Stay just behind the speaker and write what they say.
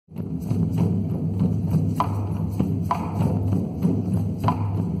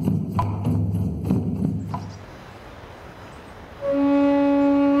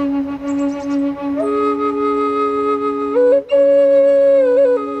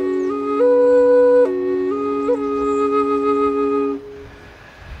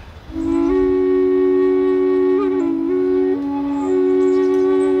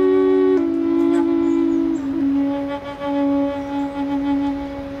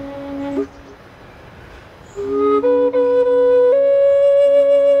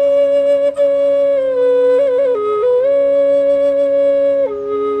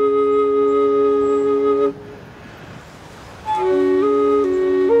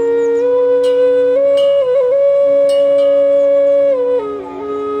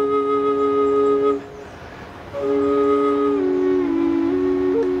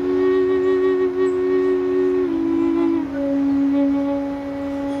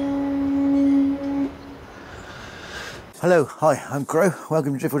Hello, hi, I'm Crow.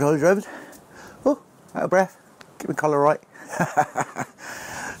 Welcome to Driftwood Holodromes. Oh, out of breath. Get my collar right.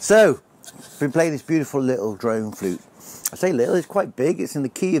 So, been playing this beautiful little drone flute. I say little, it's quite big. It's in the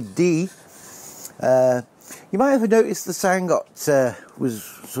key of D. You might have noticed the sound was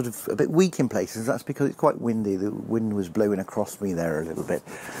sort of a bit weak in places. That's because it's quite windy. The wind was blowing across me there a little bit.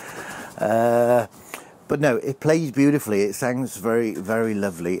 But no, it plays beautifully. It sounds very, very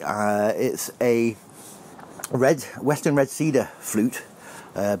lovely. It's a Western red cedar flute,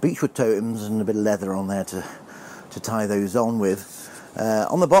 beechwood totems and a bit of leather on there to tie those on with.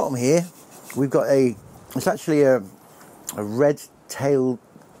 On the bottom here, we've got it's actually a red-tailed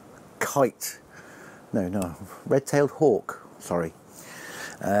kite. No, red-tailed hawk. Sorry.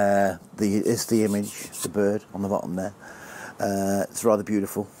 It's the image, the bird on the bottom there. It's rather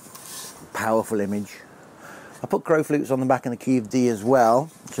beautiful, powerful image. I put crow flutes on the back in the key of D as well,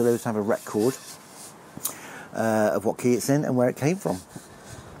 so those have a record of what key it's in and where it came from.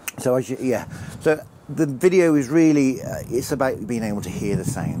 So so the video is really it's about being able to hear the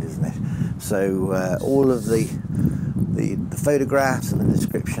sound, isn't it? So all of the photographs and the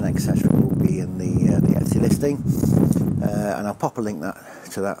description, etc., will be in the Etsy listing, and I'll pop a link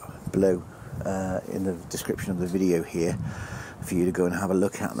to that below in the description of the video here for you to go and have a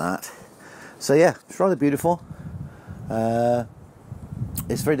look at that. So yeah, it's rather beautiful.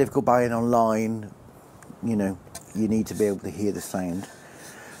 It's very difficult buying online. You know, you need to be able to hear the sound,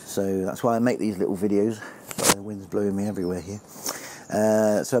 so that's why I make these little videos. Sorry, the wind's blowing me everywhere here.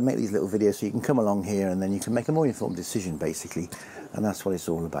 So I make these little videos so you can come along here and then you can make a more informed decision, basically, and that's what it's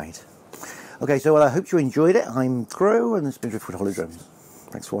all about. Okay, so I hope you enjoyed it. I'm Crow and this has been Driftwood Holodromes.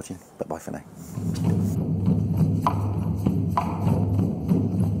 Thanks for watching. Bye bye for now.